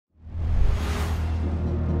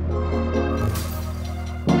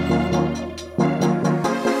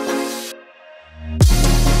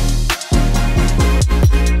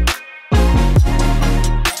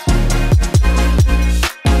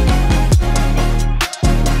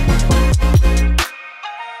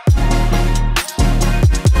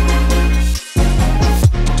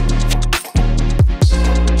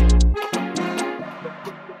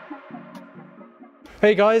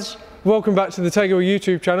Hey guys, welcome back to the Tegiwa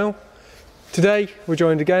YouTube channel. Today we're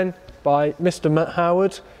joined again by Mr. Matt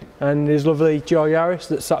Howard and his lovely GR Yaris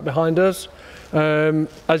that's sat behind us.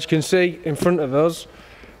 As you can see in front of us,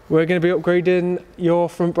 we're going to be upgrading your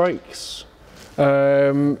front brakes.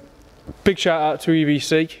 Big shout out to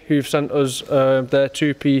EBC who've sent us their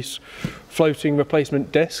two-piece floating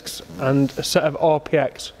replacement discs and a set of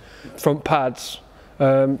RP-X front pads.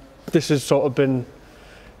 This has sort of been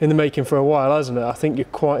in the making for a while, hasn't it? I think you're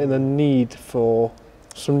quite in the need for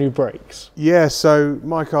some new brakes. Yeah, so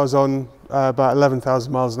my car's on about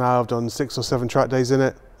 11,000 miles an hour. I've done 6 or 7 track days in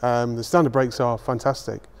it. The standard brakes are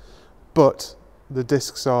fantastic, but the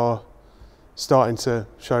discs are starting to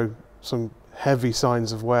show some heavy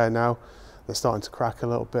signs of wear now. They're starting to crack a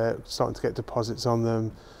little bit, starting to get deposits on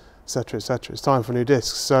them, etc, etc. It's time for new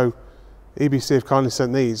discs. So EBC have kindly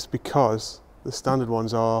sent these because the standard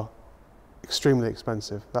ones are extremely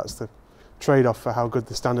expensive. That's the trade-off for how good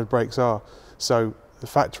the standard brakes are. So the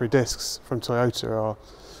factory discs from Toyota are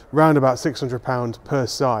around about £600 per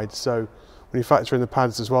side. So when you factor in the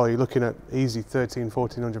pads as well, you're looking at easy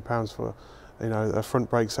 £1,400 for, you know, a front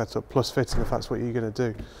brake setup plus fitting if that's what you're going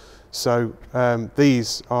to do. So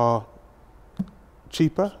these are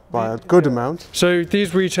cheaper by a good amount. So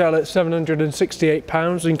these retail at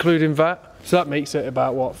 £768 including VAT. So that makes it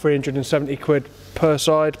about what, 370 quid per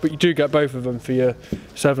side, but you do get both of them for your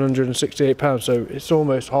 £768. So it's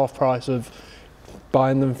almost half price of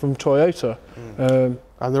buying them from Toyota.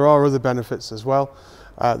 And there are other benefits as well.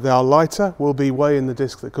 They are lighter. We'll be weighing the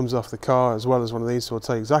disc that comes off the car as well as one of these, so we'll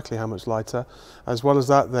tell you exactly how much lighter. As well as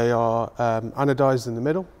that, they are anodized in the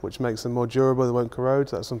middle, which makes them more durable. They won't corrode.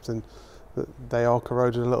 That's something that they are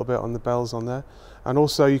corroded a little bit on the bells on there. And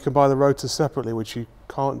also you can buy the rotors separately, which you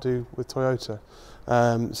can't do with Toyota.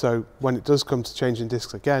 So when it does come to changing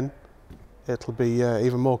discs again, it'll be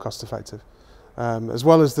even more cost effective. As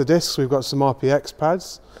well as the discs, we've got some RP-X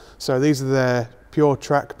pads. So these are their pure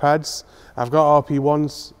track pads. I've got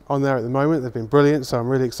RP1s on there at the moment. They've been brilliant, so I'm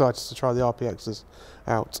really excited to try the RP-Xs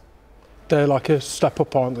out. They're like a step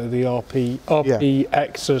up, aren't they? The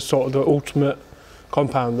RP-X are sort of the ultimate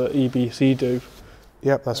compound that EBC do.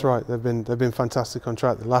 Yep, that's right. They've been fantastic on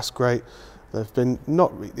track. They last great. They've been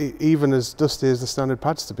not even as dusty as the standard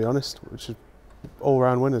pads, to be honest, which are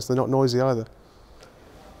all-round winners. They're not noisy either.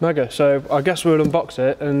 Mega. So I guess we'll unbox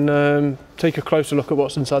it and take a closer look at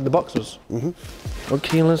what's inside the boxes.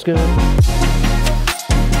 Okay, let's go.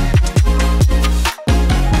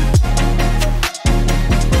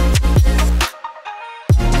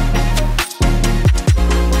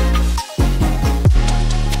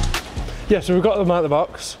 Yeah, so we've got them out of the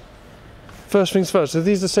box. First things first, are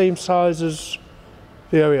these the same size as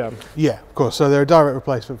the OEM? Yeah, of course. So they're a direct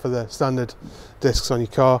replacement for the standard discs on your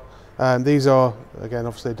car. These are, again,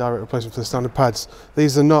 obviously a direct replacement for the standard pads.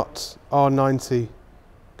 These are not R90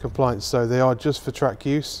 compliant, so they are just for track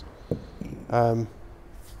use. You're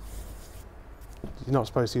not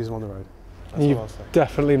supposed to use them on the road. That's You're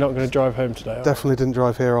definitely not going to drive home today. Definitely didn't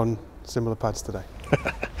drive here on similar pads today.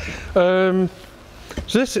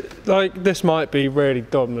 So this might be really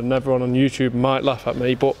dumb and everyone on YouTube might laugh at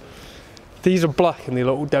me, but these are black and they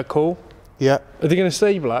look dead cool. Yeah. Are they going to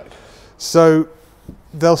stay black? So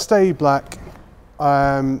they'll stay black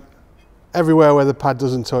everywhere where the pad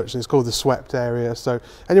doesn't touch, and it's called the swept area. So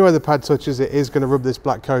anywhere the pad touches, it is going to rub this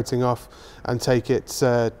black coating off and take it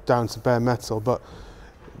down to bare metal. But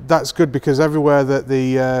that's good because everywhere that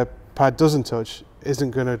the pad doesn't touch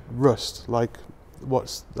isn't going to rust like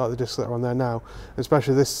the discs that are on there now,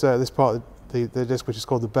 especially this part of the disc which is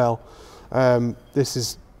called the bell. This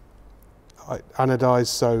is anodized,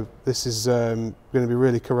 so this is going to be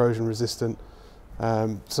really corrosion resistant.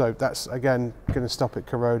 So that's again going to stop it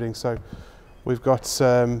corroding. So we've got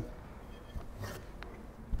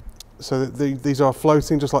these are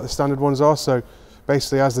floating just like the standard ones are. So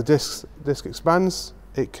basically, as the disc expands,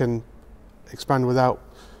 it can expand without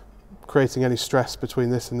creating any stress between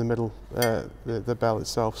this and the middle, the bell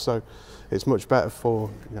itself. So it's much better for,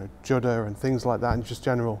 you know, judder and things like that, and just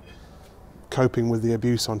general coping with the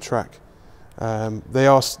abuse on track. They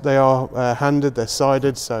are handed, they're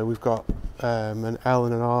sided, so we've got an L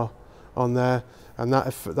and an R on there, and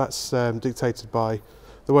that's dictated by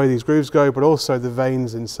the way these grooves go, but also the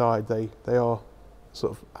vanes inside. They are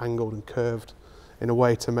sort of angled and curved in a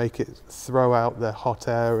way to make it throw out the hot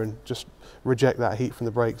air and just reject that heat from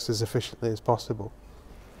the brakes as efficiently as possible.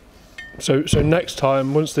 So next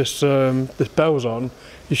time, once this bell's on,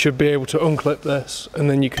 you should be able to unclip this, and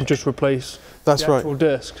then you can just replace the actual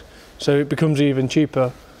disc. So it becomes even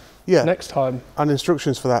cheaper next time. And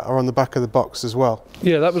instructions for that are on the back of the box as well.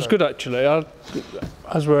 Yeah, that was good actually.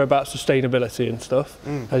 As we're about sustainability and stuff,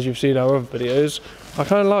 as you've seen our other videos, I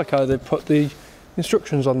kind of like how they put the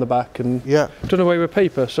instructions on the back and done away with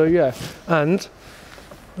paper. So yeah, and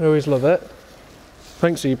I always love it.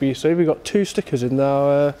 Thanks EBC, we've got 2 stickers in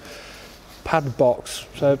our pad box,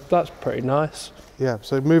 so that's pretty nice. Yeah,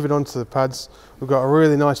 so moving on to the pads, we've got a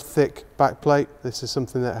really nice thick back plate. This is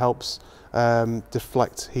something that helps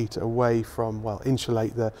deflect heat away from, well,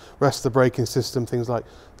 insulate the rest of the braking system, things like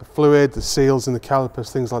the fluid, the seals and the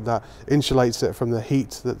calipers, things like that. Insulates it from the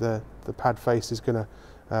heat that the pad face is going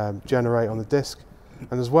to generate on the disc.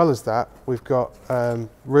 And as well as that, we've got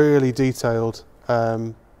really detailed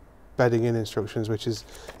bedding in instructions, which is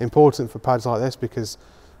important for pads like this, because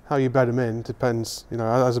how you bed them in depends, you know,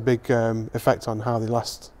 has a big effect on how they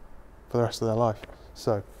last for the rest of their life.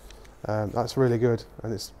 So that's really good,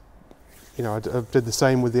 and it's, you know, I did the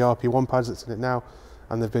same with the RP1 pads that's in it now,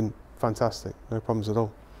 and they've been fantastic, no problems at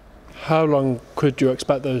all. How long could you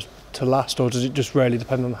expect those to last, or does it just really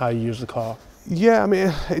depend on how you use the car? Yeah, I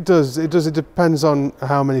mean, it does. It depends on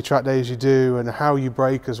how many track days you do and how you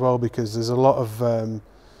brake as well, because there's a lot of,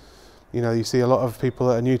 you know, you see a lot of people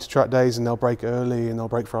that are new to track days and they'll brake early and they'll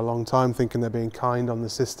brake for a long time thinking they're being kind on the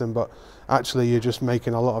system, but actually you're just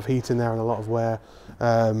making a lot of heat in there and a lot of wear.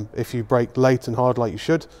 If you brake late and hard like you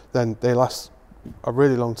should, then they last a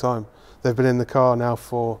really long time. They've been in the car now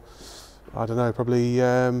for, I don't know, probably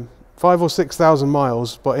 5,000 or 6,000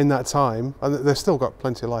 miles, but in that time, and they've still got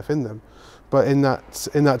plenty of life in them, but in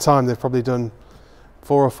that time they've probably done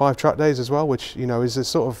 4 or 5 track days as well, which, you know, is a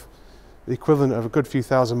sort of the equivalent of a good few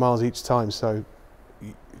thousand miles each time. So,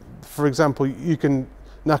 for example, you can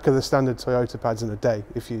knacker the standard Toyota pads in a day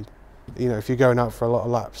if if you're going out for a lot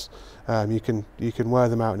of laps. You can wear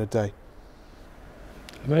them out in a day.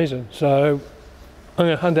 Amazing. So I'm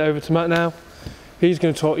going to hand it over to Matt now. He's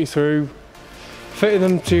going to talk you through fitting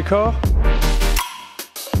them to your car.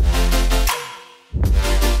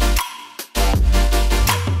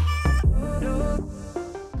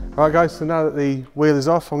 Alright guys, so now that the wheel is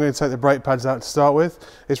off, I'm going to take the brake pads out to start with.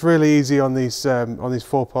 It's really easy on these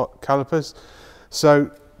 4-pot calipers.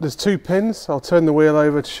 So there's 2 pins. I'll turn the wheel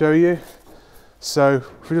over to show you. So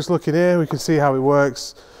if we're just looking here, we can see how it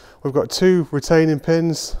works. We've got 2 retaining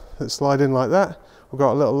pins that slide in like that. We've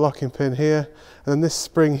got a little locking pin here, and then this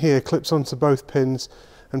spring here clips onto both pins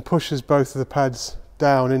and pushes both of the pads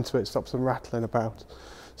down into it, stops them rattling about.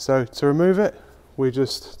 So to remove it, we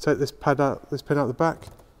just take this pin out the back,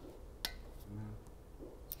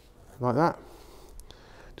 like that.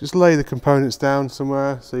 Just lay the components down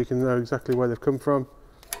somewhere so you can know exactly where they've come from.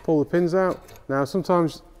 Pull the pins out. Now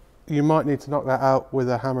sometimes you might need to knock that out with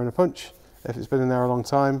a hammer and a punch if it's been in there a long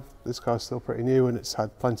time. This car's still pretty new and it's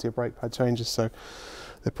had plenty of brake pad changes, so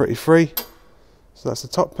they're pretty free. So that's the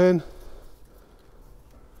top pin.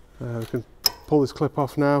 We can pull this clip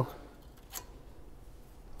off now.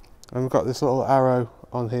 And we've got this little arrow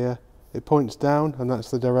on here. It points down, and that's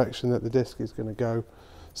the direction that the disc is going to go.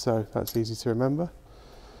 So that's easy to remember.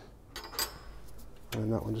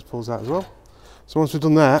 And that one just pulls out as well. So once we've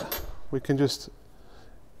done that, we can just,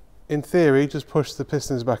 in theory, just push the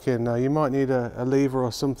pistons back in. Now you might need a lever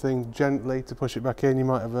or something gently to push it back in. You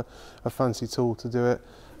might have a fancy tool to do it.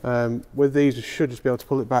 With these, you should just be able to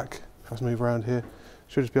pull it back. If I move around here,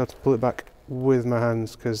 should just be able to pull it back with my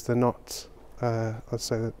hands, because they're not, I'd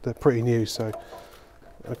say that they're pretty new, so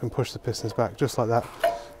I can push the pistons back just like that.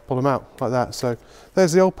 Pull them out like that. So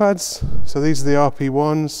there's the old pads. So these are the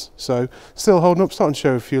RP1s. So still holding up, starting to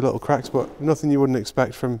show a few little cracks, but nothing you wouldn't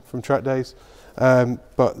expect from track days.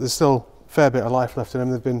 But there's still a fair bit of life left in them.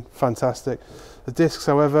 They've been fantastic. The discs,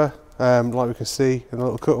 however, like we can see in the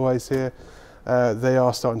little cutaways here, they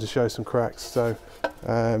are starting to show some cracks. So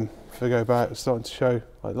if I go back, it's starting to show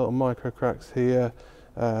like little micro cracks here,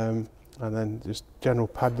 and then just general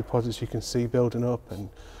pad deposits you can see building up, and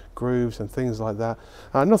grooves and things like that.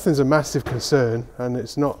 Nothing's a massive concern, and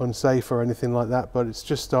it's not unsafe or anything like that, but it's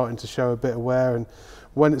just starting to show a bit of wear, and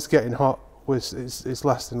when it's getting hot, it's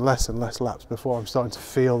lasting less and less laps before I'm starting to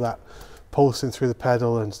feel that pulsing through the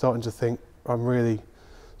pedal and starting to think I'm really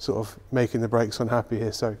sort of making the brakes unhappy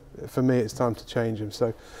here. So for me, it's time to change them.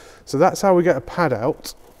 So that's how we get a pad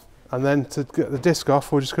out. And then to get the disc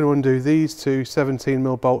off, we're just going to undo these 2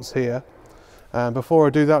 17mm bolts here. Before I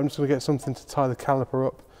do that, I'm just going to get something to tie the caliper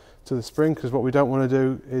up to the spring, because what we don't want to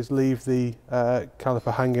do is leave the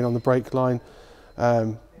caliper hanging on the brake line.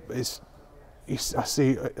 I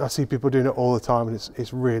see people doing it all the time, and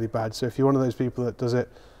it's really bad. So if you're one of those people that does it,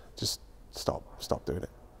 just stop doing it,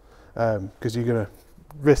 because you're going to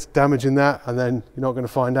risk damaging that, and then you're not going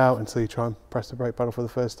to find out until you try and press the brake pedal for the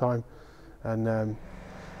first time, and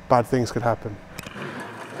bad things could happen.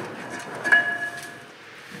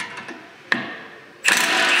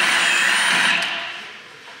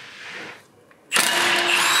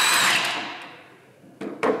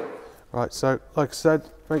 Right, so like I said,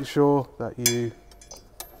 make sure that you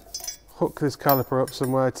hook this caliper up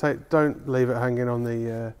somewhere. Don't leave it hanging on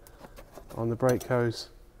the brake hose,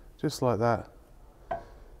 just like that.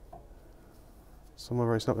 Somewhere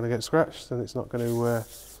where it's not going to get scratched, and it's not going to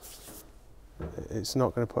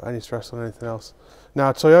put any stress on anything else.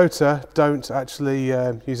 Now, Toyota don't actually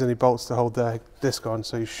use any bolts to hold their disc on,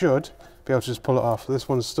 so you should be able to just pull it off. This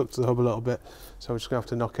one's stuck to the hub a little bit, so we're just going to have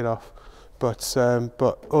to knock it off. But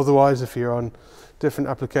otherwise, if you're on different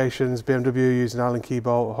applications, BMW use an Allen key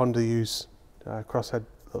bolt, Honda use crosshead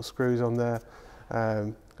little screws on there,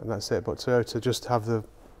 and that's it. But Toyota just have the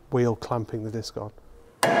wheel clamping the disc on.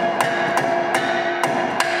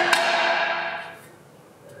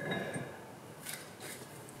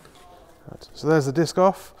 So there's the disc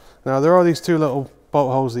off. Now there are these two little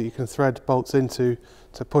bolt holes that you can thread bolts into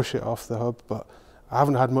to push it off the hub, but I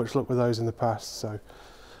haven't had much luck with those in the past. So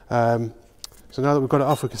so now that we've got it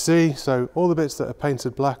off, we can see, so all the bits that are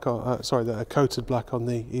painted black, that are coated black on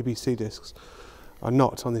the EBC discs are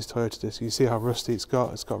not on these Toyota discs. You see how rusty it's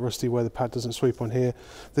got. It's got rusty where the pad doesn't sweep on here.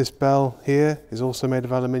 This bell here is also made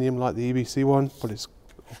of aluminium like the EBC one, but it's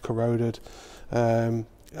corroded.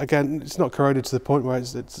 Again, it's not corroded to the point where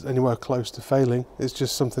it's anywhere close to failing. It's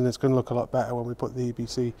just something that's going to look a lot better when we put the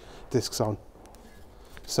EBC discs on.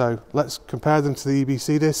 So let's compare them to the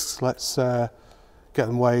EBC discs. Let's get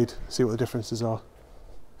them weighed, see what the differences are.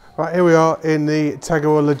 Right, here we are in the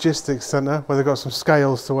Tegiwa Logistics Centre where they've got some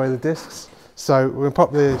scales to weigh the discs. So we're going to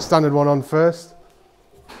pop the standard one on first.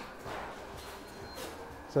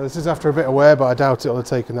 So this is after a bit of wear, but I doubt it'll have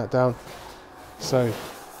taken that down. So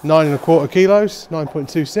 9¼ kilos,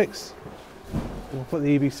 9.26. We'll put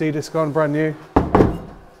the EBC disc on, brand new,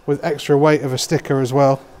 with extra weight of a sticker as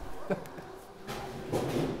well.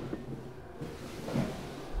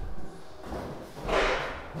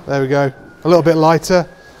 There we go, a little bit lighter.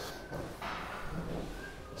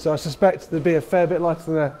 So I suspect there'd be a fair bit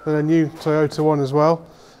lighter than a new Toyota one as well.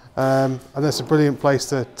 And that's a brilliant place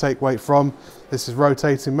to take weight from. This is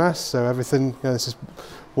rotating mass, so everything, you know, this is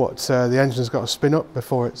what the engine's got to spin up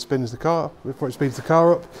before it spins the car, before it speeds the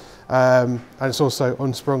car up. And it's also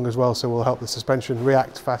unsprung as well, so will help the suspension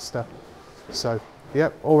react faster. So,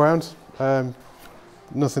 yep, all round,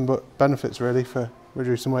 nothing but benefits really for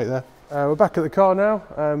reducing weight there. We're back at the car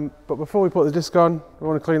now, but before we put the disc on, we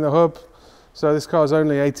want to clean the hub. So this car is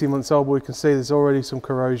only 18 months old, but we can see there's already some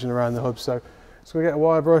corrosion around the hub. So it's going to get a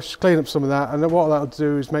wire brush, clean up some of that, and then what that'll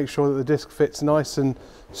do is make sure that the disc fits nice and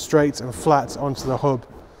straight and flat onto the hub.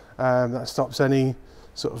 That stops any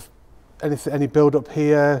sort of any build up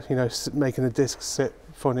here, you know, making the disc sit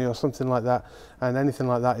funny or something like that. And anything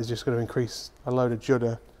like that is just going to increase a load of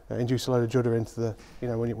judder, induce a load of judder into the, you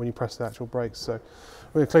know, when you press the actual brakes. So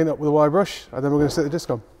we're going to clean up with a wire brush, and then we're going to set the disc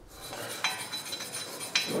on.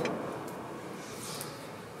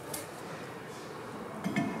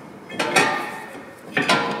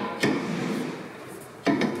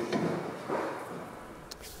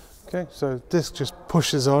 Okay, so disc just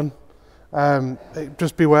pushes on.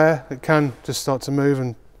 Just beware, it can just start to move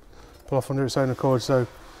and pull off under its own accord, so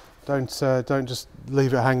don't just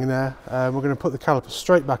leave it hanging there. We're going to put the caliper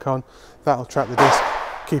straight back on. That'll trap the disc,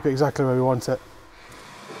 keep it exactly where we want it.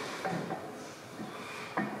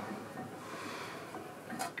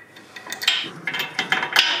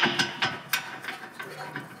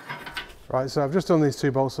 Right, so I've just done these two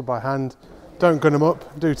bolts up by hand. Don't gun them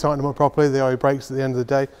up, do tighten them up properly, they are your brakes at the end of the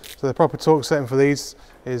day. So the proper torque setting for these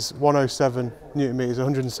is 107 Newton meters,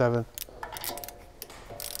 107.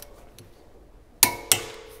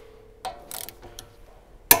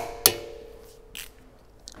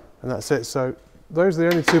 And that's it. So those are the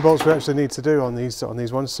only two bolts we actually need to do on these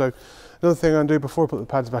ones. So another thing I'm going to do before I put the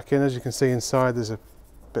pads back in, as you can see inside there's a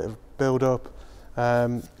bit of build up.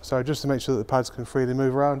 So just to make sure that the pads can freely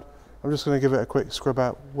move around, I'm just going to give it a quick scrub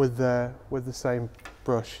out with the same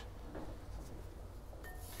brush.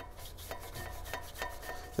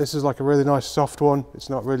 This is like a really nice soft one. It's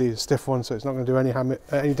not really a stiff one, so it's not going to do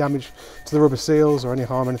any damage to the rubber seals or any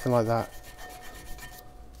harm, anything like that.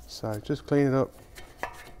 So just clean it up,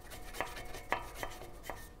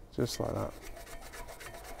 just like that.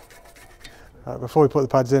 Before we put the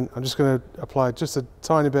pads in, I'm just going to apply just a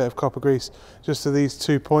tiny bit of copper grease just to these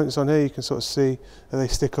 2 points on here. You can sort of see that they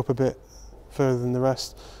stick up a bit further than the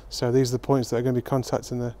rest. So these are the points that are going to be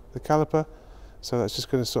contacting the caliper. So that's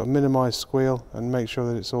just going to sort of minimise squeal and make sure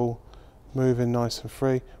that it's all moving nice and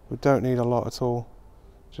free. We don't need a lot at all,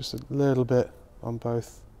 just a little bit on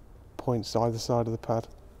both points either side of the pad.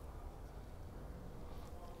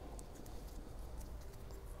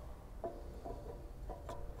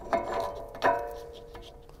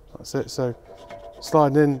 That's it, so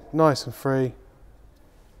sliding in nice and free,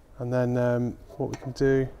 and then what we can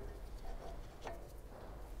do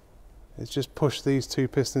is just push these two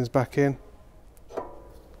pistons back in,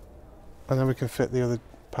 and then we can fit the other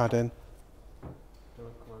pad in.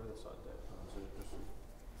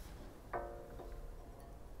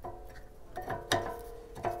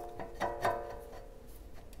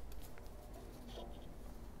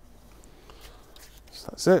 So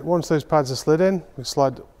that's it. Once those pads are slid in, we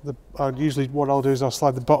slide the. Usually, what I'll do is I'll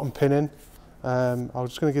slide the bottom pin in. I'm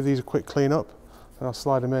just going to give these a quick clean up, and I'll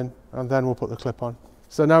slide them in, and then we'll put the clip on.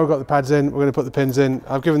 So now we've got the pads in, we're going to put the pins in.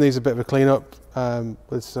 I've given these a bit of a clean up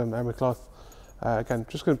with some emery cloth. Again,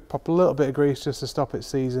 just going to pop a little bit of grease just to stop it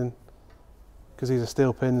seizing, because these are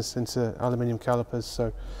steel pins into aluminium calipers,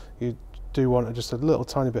 so you do want just a little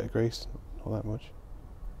tiny bit of grease, not that much.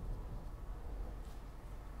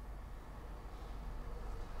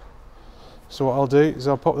 So what I'll do is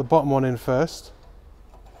I'll pop the bottom one in first,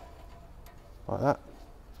 like that,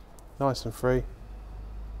 nice and free.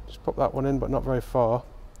 Just pop that one in, but not very far.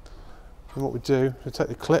 And what we do, we take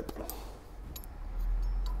the clip,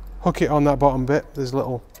 hook it on that bottom bit. There's a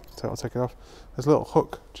little, I'll take it off. There's a little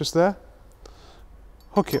hook just there.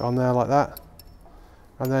 Hook it on there like that,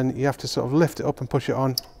 and then you have to sort of lift it up and push it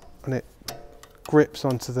on, and it grips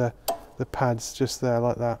onto the pads just there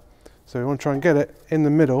like that. So we want to try and get it in the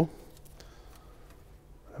middle,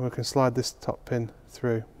 and we can slide this top pin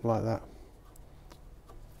through like that.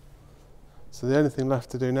 So the only thing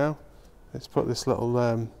left to do now is put this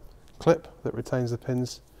little clip that retains the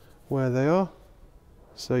pins where they are.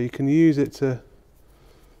 So you can use it to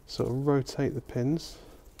sort of rotate the pins.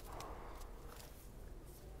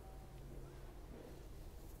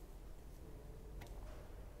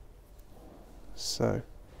 So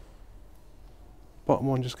bottom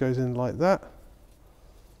one just goes in like that,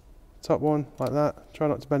 top one like that. Try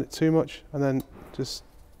not to bend it too much, and then just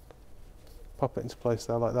pop it into place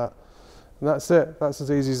there like that. And that's it. That's as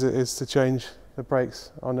easy as it is to change the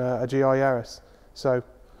brakes on a GR Yaris. So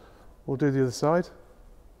we'll do the other side,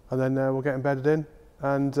 and then we'll get embedded in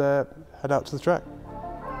and head out to the track.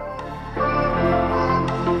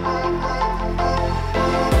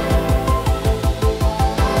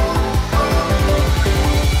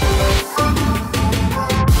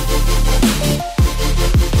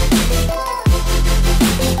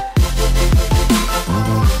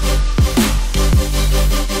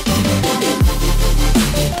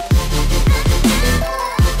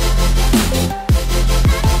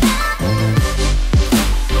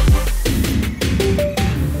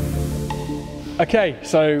 Okay,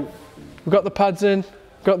 so we've got the pads in,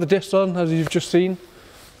 got the discs on, as you've just seen.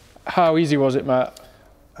 How easy was it, Matt?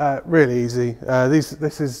 Really easy.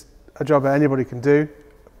 This is a job that anybody can do,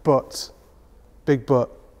 but, big but,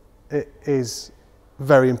 it is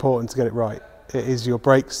very important to get it right. It is your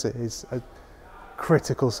brakes, it is a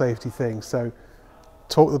critical safety thing. So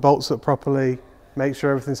torque the bolts up properly, make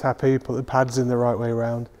sure everything's happy, put the pads in the right way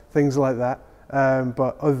around, things like that.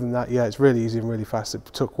 But other than that, yeah, it's really easy and really fast. It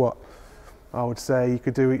took what I would say you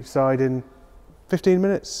could do each side in 15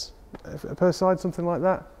 minutes per side, something like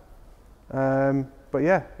that. But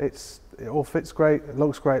yeah, it all fits great, it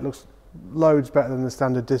looks loads better than the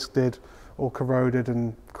standard disc did, all corroded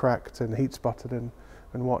and cracked and heat spotted and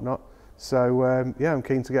whatnot. So yeah, I'm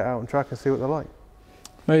keen to get out on track and see what they're like.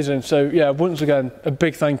 Amazing. So yeah, once again, a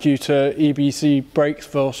big thank you to EBC Brakes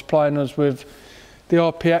for supplying us with the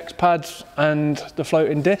RP-X pads and the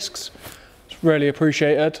floating discs. It's really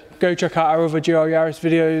appreciated. Go check out our other GR Yaris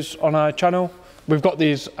videos on our channel. We've got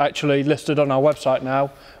these actually listed on our website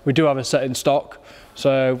now. We do have a set in stock,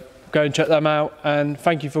 so go and check them out, and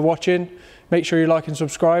thank you for watching. Make sure you like and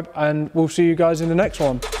subscribe, and we'll see you guys in the next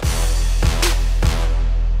one.